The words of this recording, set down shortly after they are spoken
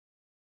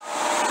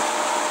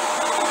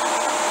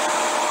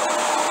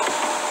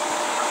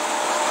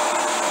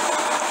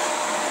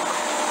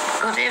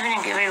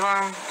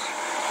everyone.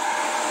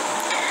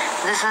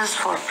 This is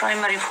for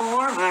primary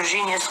 4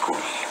 Virginia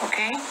School.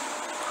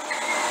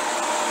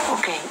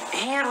 Okay,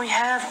 here we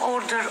have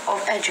order of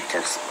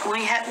adjectives.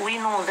 We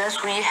know that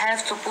we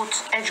have to put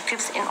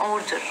adjectives in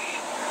order.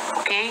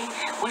 Okay,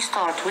 we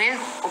start with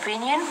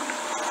opinion,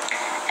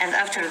 and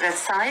after that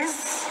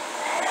size,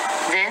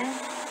 then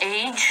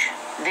age,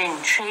 then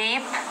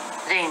shape,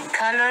 then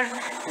color,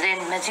 then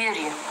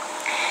material.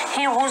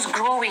 He was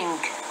growing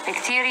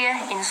bacteria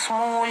in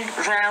small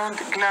round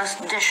glass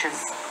dishes.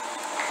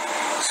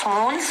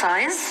 Small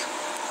size,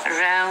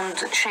 round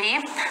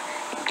shape,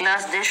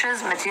 glass dishes,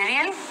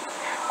 material.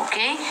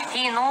 Okay,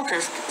 he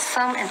noticed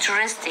some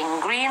interesting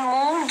green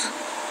mold.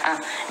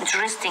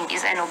 Interesting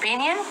is an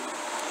opinion.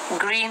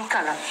 Green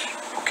color.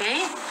 Okay,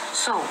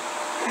 so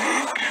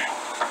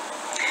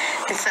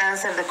let's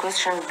answer the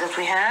question that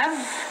we have.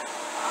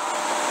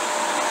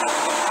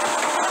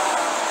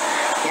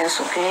 Yes,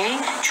 okay.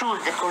 Choose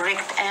the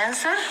correct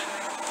answer.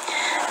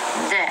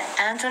 The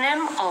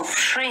antonym of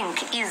shrink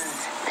is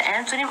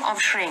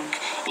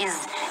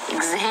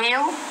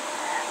exhale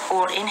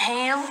or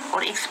inhale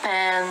or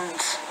expand.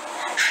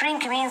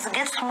 Shrink means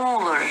get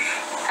smaller.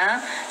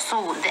 So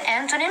the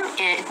antonym,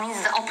 it means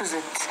the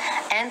opposite.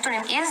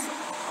 Antonym is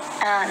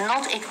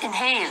not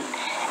inhale.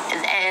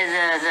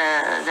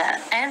 The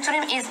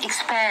antonym is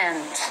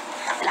expand.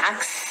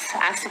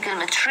 عكس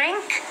كلمة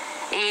shrink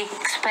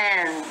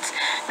expand.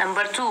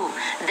 Number 2,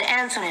 the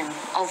antonym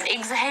of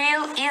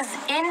exhale is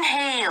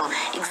inhale.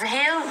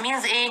 Exhale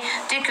means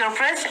take your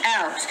breath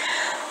out.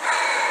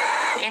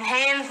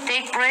 Inhale,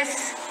 take breath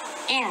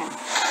in.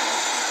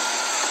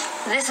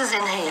 This is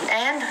inhale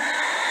and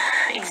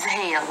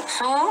exhale.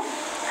 So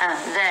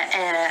the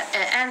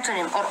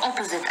antonym or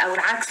opposite أو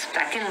العكس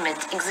بتاع كلمة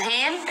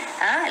exhale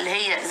اللي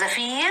هي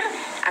زفير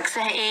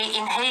عكسها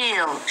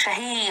inhale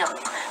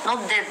شهيق not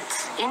dead.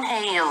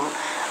 Inhale.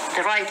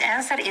 The right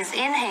answer is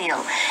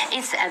inhale.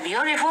 It's a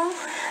beautiful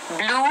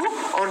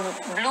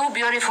blue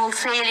beautiful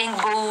sailing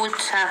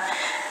boat.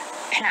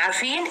 احنا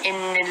عارفين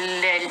ان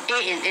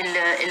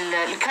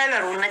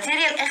الكالر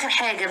والماتيريال اخر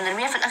حاجه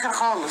بنرميها في الاخر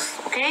خالص.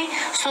 اوكي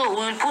so we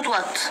will put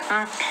what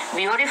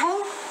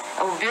beautiful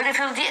او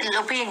beautiful دي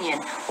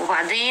الاوبينيون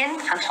وبعدين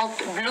هنحط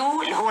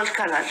blue اللي هو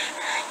الكالر.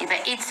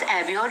 يبقى it's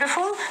a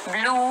beautiful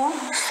blue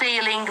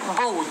sailing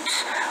boat.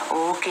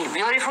 اوكي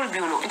beautiful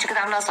blue انت كده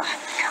عاملاها صح.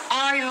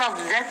 I love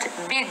that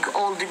big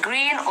old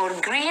green or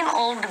green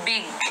old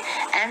big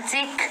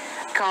antique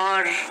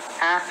car.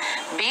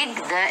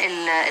 big ده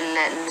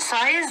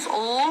السايز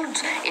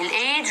old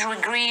الايج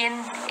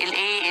والجرين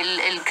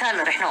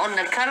الكالر. احنا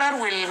قلنا الكالر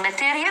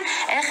والماتيريال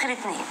اخر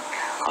اتنين.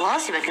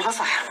 خلاص يبقى كده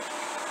صح.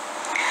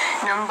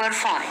 Number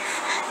 5,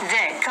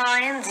 the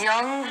kind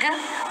young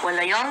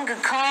ولا young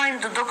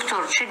kind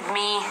doctor should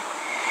me.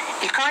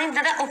 الkind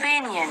ده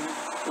opinion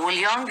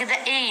والyoung ده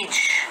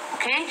age.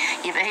 اوكي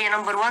يبقى هي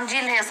نمبر 1 دي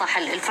اللي هي صح.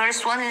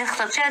 الفيرست 1 اللي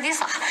اخترتيها دي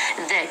صح.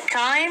 The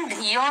kind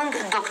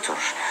young doctor.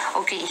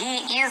 اوكي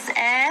he is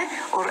a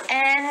or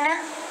an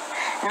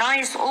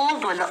nice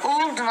old ولا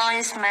old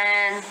nice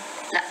man.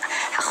 لا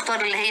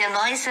هختار اللي هي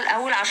nice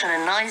الاول عشان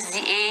النايس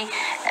دي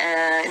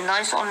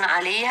النايس قلنا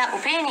عليها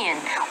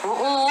opinion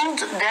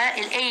واولد ده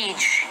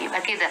الايج.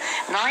 يبقى كده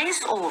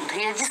nice old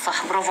هي دي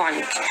صح. برافو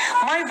عليك.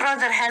 My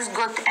brother has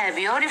got a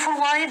beautiful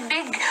white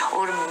big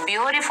or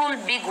beautiful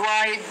big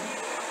white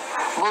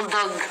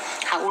bulldog.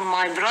 هقول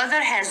my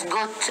brother has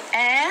got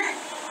a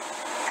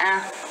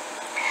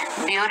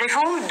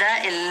beautiful ده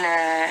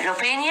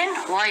الاوبينيون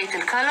white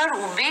الكالر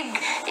وبيج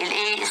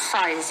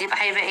السايز.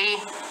 يبقى هيبقى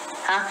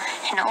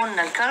احنا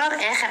قلنا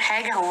الكالر اخر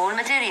حاجه هو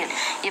الماتيريال.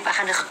 يبقى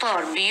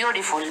هنختار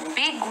beautiful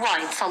big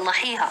white.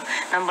 صلحيها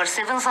نمبر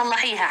 7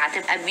 صلحيها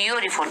هتبقى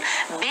beautiful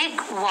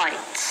big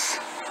white.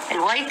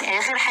 الوايت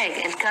اخر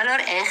حاجه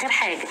الكالر اخر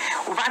حاجه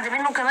وبعد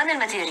منه كمان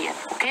الماتيريال.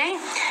 اوكي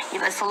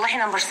يبقى صلحي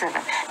نمبر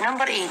 7.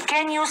 نمبر 8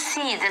 can you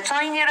see the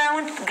tiny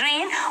round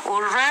green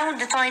or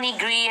round tiny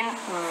green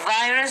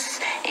virus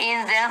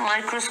in the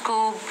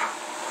microscope.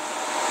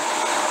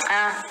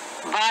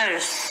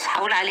 virus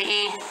هقول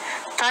عليه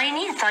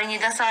tiny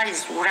ده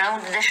size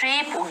وراوند ده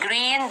shape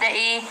وجرين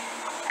ده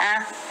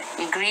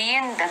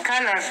الجرين ده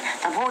color.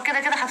 طب هو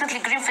كده حاطط لي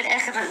جرين في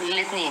الاخر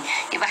الاثنين.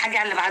 يبقى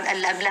حاجه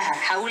اللي قبلها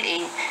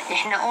هقول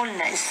احنا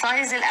قلنا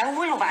السايز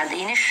الاول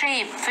وبعدين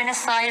الشيب. فين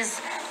السايز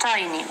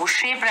tiny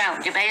والشيب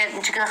round. يبقى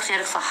انت كده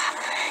اختيارك صح.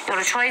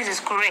 Your choice is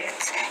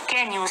correct.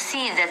 Can you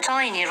see the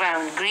tiny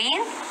round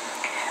green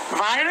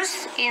virus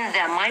in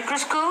the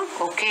microscope.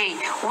 Okay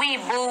we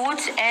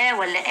bought a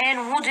ولا an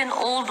wooden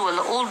old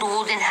ولا old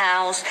wooden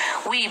house.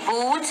 We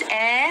bought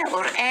a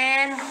or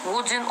an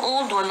wooden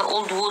old ولا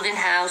old wooden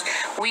house.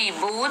 We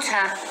bought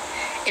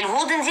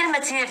الwooden دي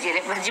الماتيريال.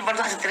 يبقى دي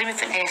برضه هتترمي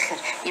في الاخر.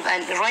 يبقى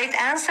الرايت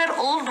انسر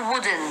old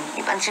wooden.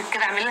 يبقى انت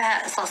كده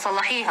اعملها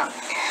صلحيها.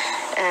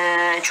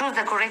 choose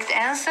the correct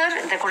answer.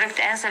 The correct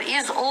answer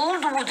is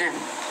old wooden.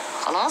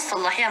 خلاص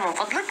صلحيها من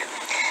فضلك.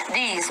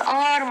 These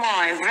are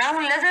my brown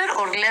leather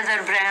or leather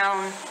brown.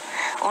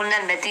 قلنا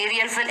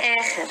الماتيريال في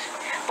الاخر.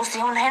 بصي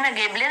هنا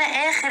جايب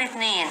لنا اخر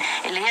اتنين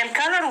اللي هي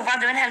الكالر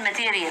وبعد منها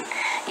الماتيريال.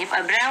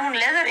 يبقى brown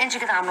leather. انت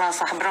كده عاملاها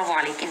صح، برافو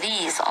عليك.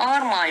 These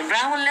are my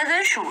brown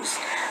leather shoes.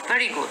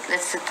 Very good.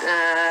 Let's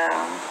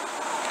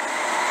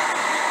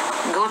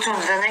go to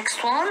the next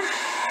one.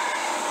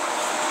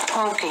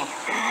 Okay.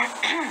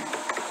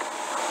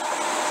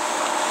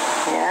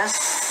 Yes.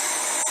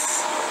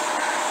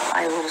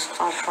 I will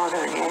start from the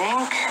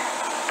beginning.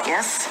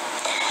 Yes.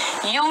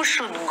 You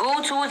should go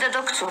to the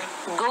doctor.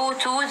 Go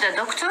to the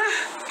doctor.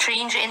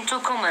 Change into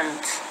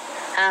command.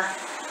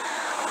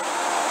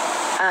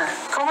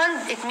 Command,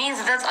 it means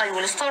that I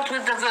will start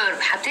with the verb.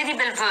 هبتدي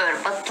بالverb,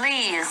 but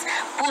please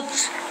put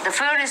the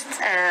first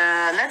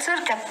letter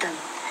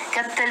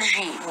capital G.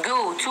 Go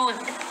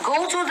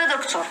to the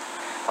doctor.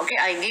 Okay,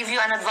 I give you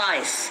an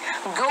advice.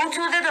 Go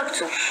to the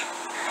doctor.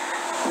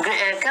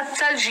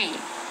 Capital G.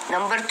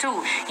 Number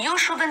 2, you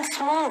shouldn't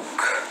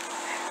smoke.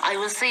 I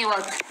will say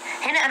what?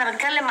 هنا أنا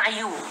بتكلم مع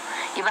you.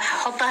 يبقى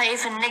هحطها ايه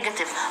في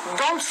النيجاتيف.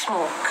 Don't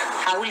smoke.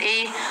 هقول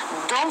ايه؟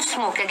 Don't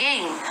smoke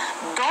again.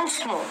 Don't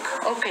smoke.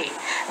 Okay.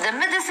 The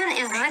medicine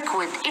is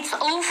liquid. It's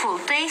awful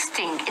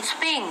tasting. It's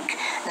pink.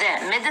 The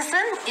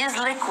medicine is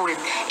liquid.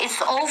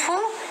 It's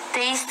awful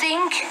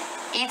tasting.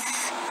 It's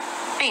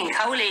pink.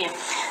 هقول ايه؟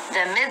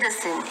 The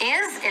medicine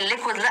is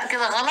الليكويد. لا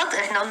كده غلط.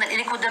 احنا قلنا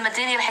الليكويد ده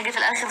ماتيريال، حاجة في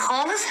الآخر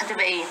خالص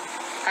هتبقى ايه؟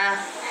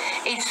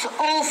 It's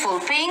awful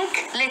pink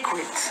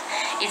liquid.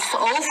 It's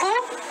awful.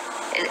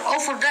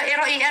 awful ده ايه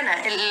رأيي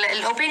انا؟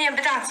 الاوبينيون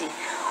بتاعتي.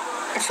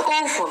 It's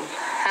awful.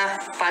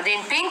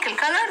 بعدين pink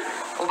الكلر،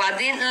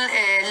 وبعدين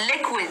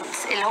liquid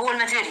اللي هو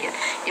الماتيريال.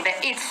 يبقى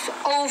it's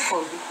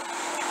awful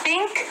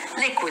pink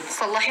liquid.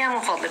 صلحيها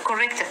من فضلك.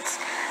 correct it.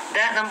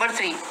 ده number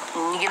 3.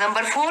 نيجي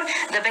number 4.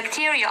 The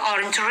bacteria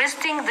are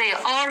interesting. They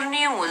are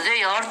new.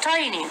 They are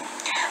tiny.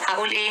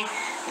 هقول ايه؟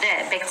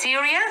 The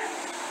bacteria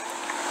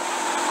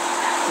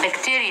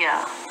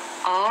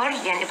are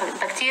يعني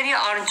bacteria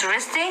are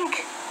interesting.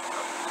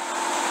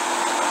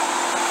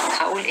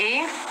 هقول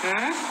ايه؟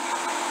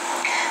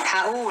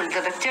 هقول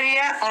the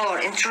bacteria are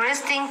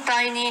interesting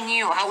tiny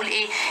new. هقول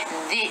ايه؟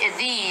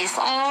 These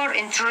are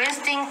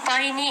interesting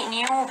tiny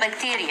new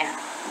bacteria.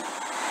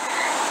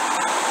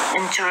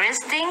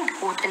 interesting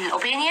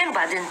الopinion،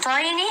 وبعدين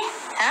tiny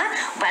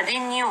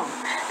وبعدين new.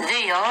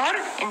 They are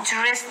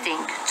interesting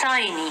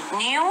tiny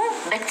new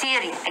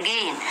bacteria.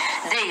 Again,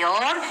 they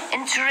are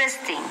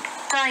interesting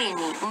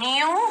tiny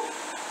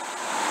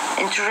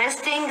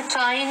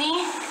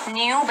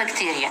new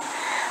bacteria.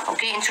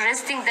 اوكي.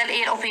 interesting ده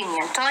الايه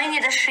الاوبينيون،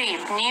 tiny ده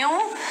الشيب، new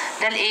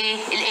ده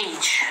الايه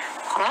الايج.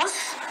 خلاص.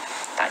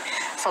 طيب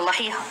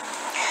صلحيها.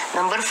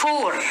 number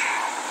 4.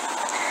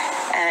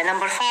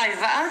 number 5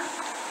 بقى.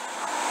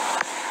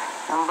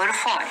 number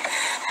 5.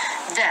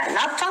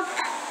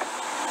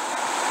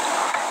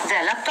 The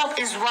laptop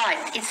is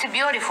white. It's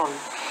beautiful.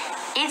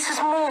 It's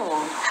small.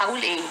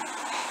 هقول ايه؟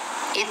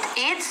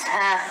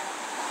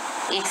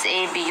 It's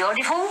a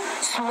beautiful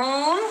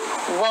small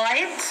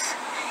white.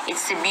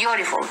 It's a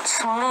beautiful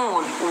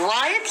small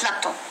white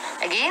laptop.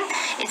 Again,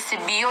 it's a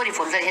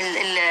beautiful. The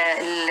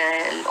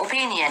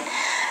opinion.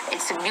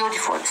 It's a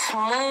beautiful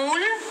small.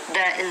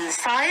 ده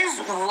السايز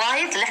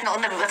white اللي احنا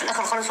قلنا بيبقى في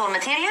الاخر خالص هو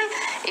الماتيريال.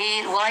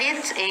 A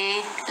white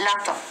a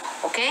laptop.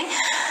 Okay.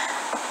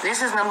 This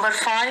is number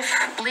 5.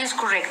 Please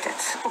correct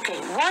it. Okay.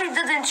 Why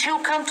didn't you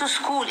come to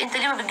school? انت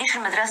ليه ما بتجيش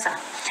المدرسة؟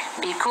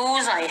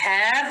 Because I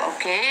have.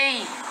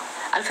 Okay.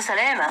 ألف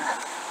سلامة.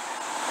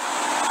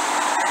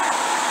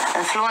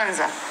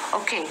 influenza.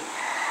 Okay.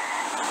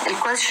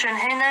 الكويشن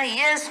هنا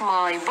yes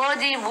my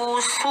body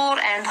was sore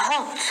and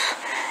hot.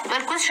 يبقى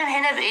الكويشن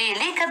هنا بايه؟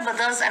 ليه كاتبه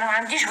does؟ انا ما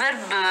عنديش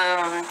verb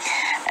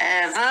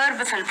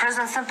في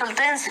البريزنت سمبل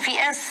تنس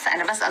في اس.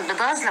 انا بسال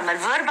بداز لما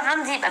الفيرب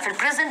عندي يبقى في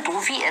البريزنت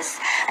وفي اس.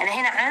 انا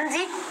هنا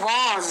عندي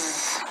was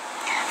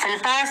في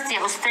الباست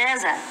يا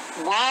استاذه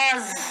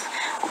was.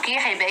 اوكي.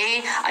 هيبقى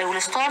ايه؟ I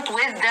will start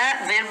with the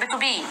verb to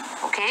be.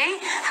 اوكي.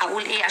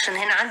 هقول ايه عشان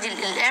هنا عندي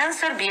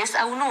الانسر بيس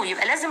او نو،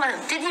 يبقى لازم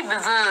ابتدي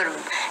بفيرب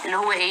اللي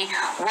هو ايه؟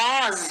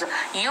 was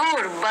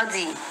your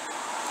body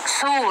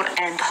sore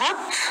and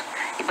hot.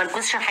 يبقى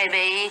الكويشن هيبقى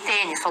ايه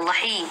تاني؟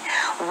 صلحيه.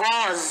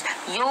 was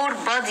your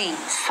body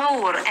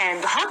sore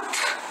and hot.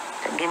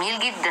 جميل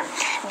جدا.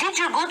 did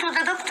you go to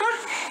the doctor?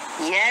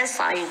 yes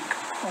I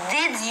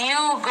did.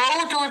 you go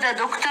to the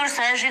doctor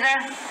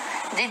ساجدة؟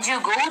 did you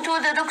go to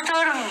the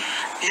doctor?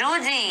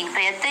 Judy,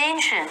 pay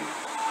attention.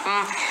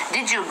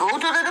 did you go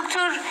to the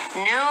doctor?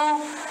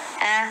 no.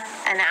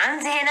 انا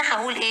عندي هنا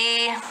هقول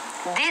ايه؟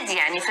 did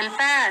يعني في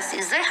الباست.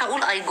 ازاي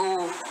هقول I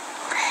go؟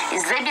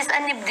 ازاي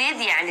بيسألني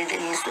بديد؟ يعني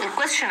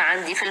الكويشن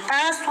عندي في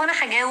الباست وانا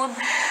هجاوب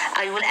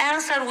I will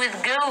answer with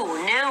go.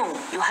 No,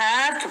 you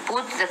have to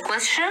put the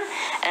question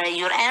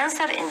your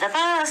answer in the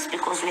past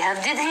because we have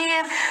did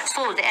here.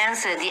 So the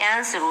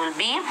answer will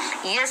be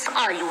yes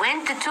I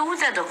went to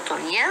the doctor.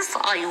 Yes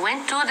I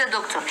went to the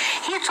doctor.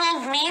 He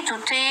told me to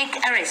take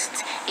a rest.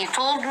 He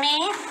told me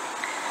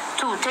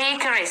to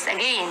take a rest.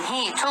 Again,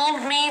 he told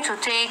me to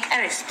take a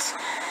rest.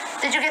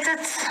 Did you get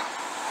it?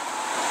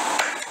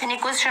 Any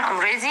question? I'm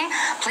ready.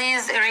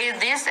 Please read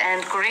this and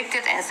correct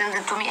it and send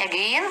it to me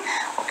again.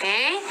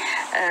 Okay.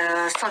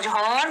 Study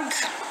hard.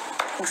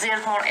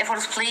 exert more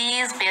efforts,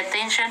 please pay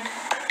attention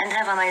and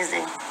have a nice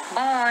day.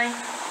 Bye.